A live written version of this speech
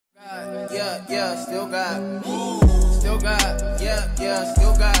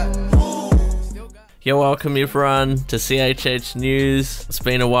still got. Yo, welcome everyone to CHH News. It's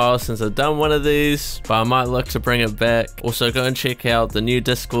been a while since I've done one of these, but I might look to bring it back. Also, go and check out the new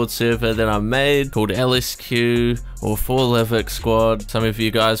Discord server that I made called LSQ or For Livick Squad. Some of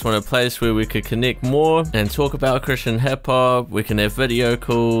you guys want a place where we could connect more and talk about Christian hip hop. We can have video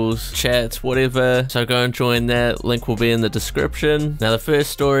calls, chats, whatever. So go and join that. Link will be in the description. Now, the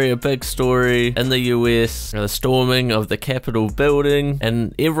first story, a big story in the US, the storming of the Capitol building,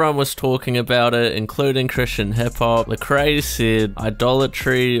 and everyone was talking about it, including Christian hip hop. Lecrae said,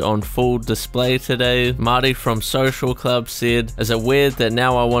 "Idolatry on full display today." Marty from Social Club said, "Is it weird that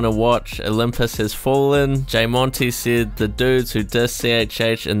now I want to watch Olympus Has Fallen?" J Monty said, "The dudes who diss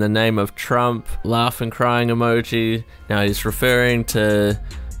CHH in the name of Trump." Laugh and crying emoji. Now he's referring to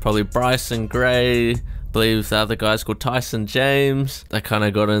probably Bryson Gray. I believe the other guy's called Tyson James. They kind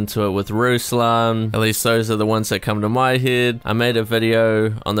of got into it with Ruslan. At least those are the ones that come to my head. I made a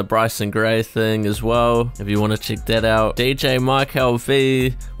video on the Bryson Gray thing as well, if you want to check that out. DJ Mike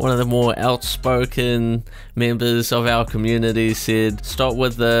LV, one of the more outspoken members of our community, said, "Stop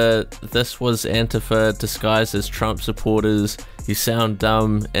with the 'this was Antifa disguised as Trump supporters. You sound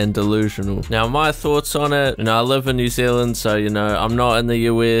dumb and delusional." Now, my thoughts on it, I live in New Zealand, so I'm not in the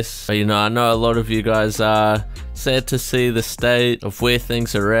US, but I know a lot of you guys are. Sad to see the state of where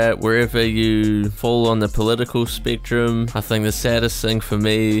things are at, wherever you fall on the political spectrum. I think the saddest thing for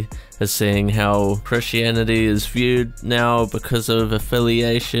me is seeing how Christianity is viewed now because of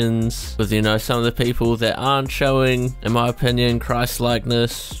affiliations with, some of the people that aren't showing, in my opinion,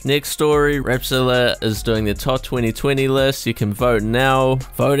 Christ-likeness. Next story, Rapzilla is doing the top 2020 list. You can vote now.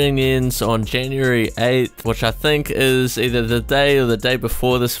 Voting ends on January 8th, which I think is either the day or the day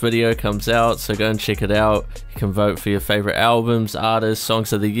before this video comes out, so go and check it out. You can vote for your favorite albums, artists,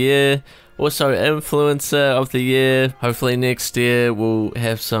 songs of the year. Also, influencer of the year. Hopefully next year we'll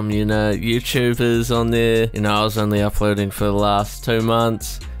have some, YouTubers on there. I was only uploading for the last 2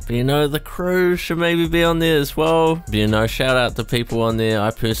 months. But the crew should maybe be on there as well. But shout out to people on there.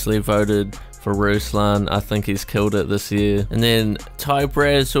 I personally voted for Ruslan. I think he's killed it this year. And then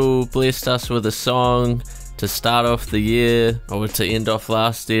Brasel blessed us with a song to start off the year, or to end off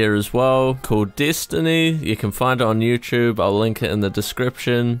last year as well, called Destiny. You can find it on YouTube. I'll link it in the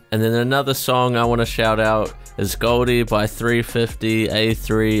description. And then another song I want to shout out is Goldie by 350,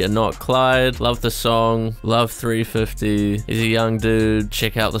 A3, and Not KLYDE. Love the song, love 350. He's a young dude.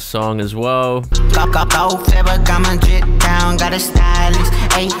 Check out the song as well. Got my jet down, got a stylist.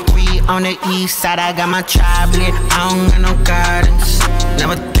 A3 on the east side, I got my tribe lit. I don't got no guidance.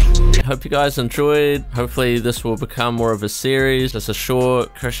 Never Hope you guys enjoyed. Hopefully this will become more of a series, just a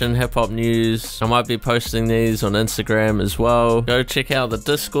short Christian hip hop news. I might be posting these on Instagram as well. Go check out the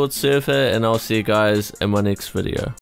Discord server, and I'll see you guys in my next video.